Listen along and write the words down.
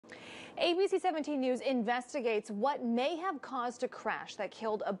ABC 17 News investigates what may have caused a crash that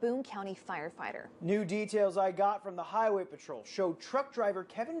killed a Boone County firefighter. New details I got from the Highway Patrol show truck driver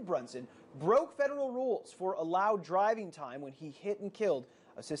Kevin Brunson broke federal rules for allowed driving time when he hit and killed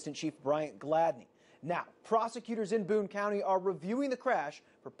Assistant Chief Bryant Gladney. Now, prosecutors in Boone County are reviewing the crash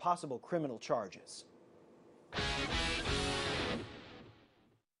for possible criminal charges.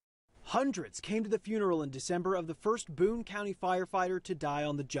 Hundreds came to the funeral in December of the first Boone County firefighter to die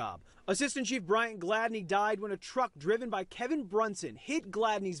on the job. Assistant Chief Bryant Gladney died when a truck driven by Kevin Brunson hit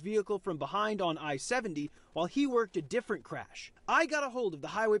Gladney's vehicle from behind on I-70 while he worked a different crash. I got a hold of the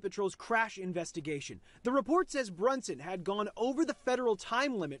Highway Patrol's crash investigation. The report says Brunson had gone over the federal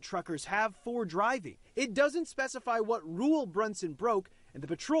time limit truckers have for driving. It doesn't specify what rule Brunson broke, and the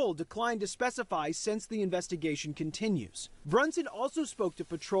patrol declined to specify since the investigation continues. Brunson also spoke to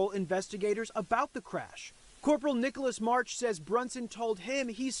patrol investigators about the crash. Corporal Nicholas March says Brunson told him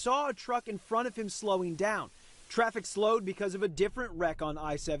he saw a truck in front of him slowing down. Traffic slowed because of a different wreck on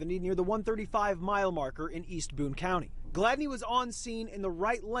I-70 near the 135-mile marker in East Boone County. Gladney was on scene in the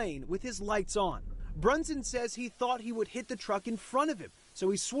right lane with his lights on. Brunson says he thought he would hit the truck in front of him,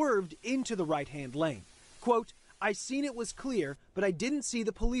 so he swerved into the right-hand lane. Quote, "I seen it was clear, but I didn't see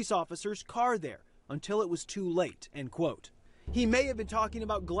the police officer's car there until it was too late," end quote. He may have been talking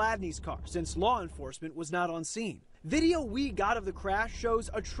about Gladney's car since law enforcement was not on scene. Video we got of the crash shows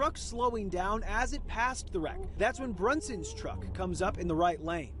a truck slowing down as it passed the wreck. That's when Brunson's truck comes up in the right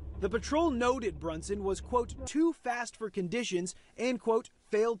lane. The patrol noted Brunson was, quote, too fast for conditions and, quote,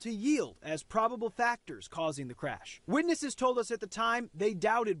 failed to yield as probable factors causing the crash. Witnesses told us at the time they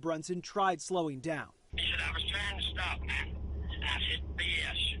doubted Brunson tried slowing down. He said, "I was trying to stop, man." I said,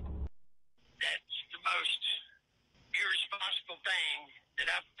 "BS. That's the most irresponsible thing that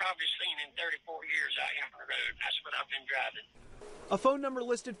I've probably seen in 34 years out here on the road. That's what I've been driving." A phone number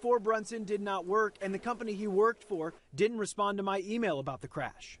listed for Brunson did not work, and the company he worked for didn't respond to my email about the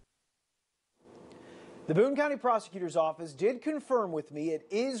crash. The Boone County Prosecutor's Office did confirm with me it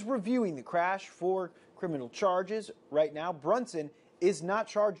is reviewing the crash for criminal charges. Right now, Brunson is not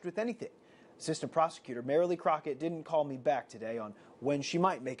charged with anything. Assistant Prosecutor Marilee Crockett didn't call me back today on when she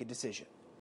might make a decision.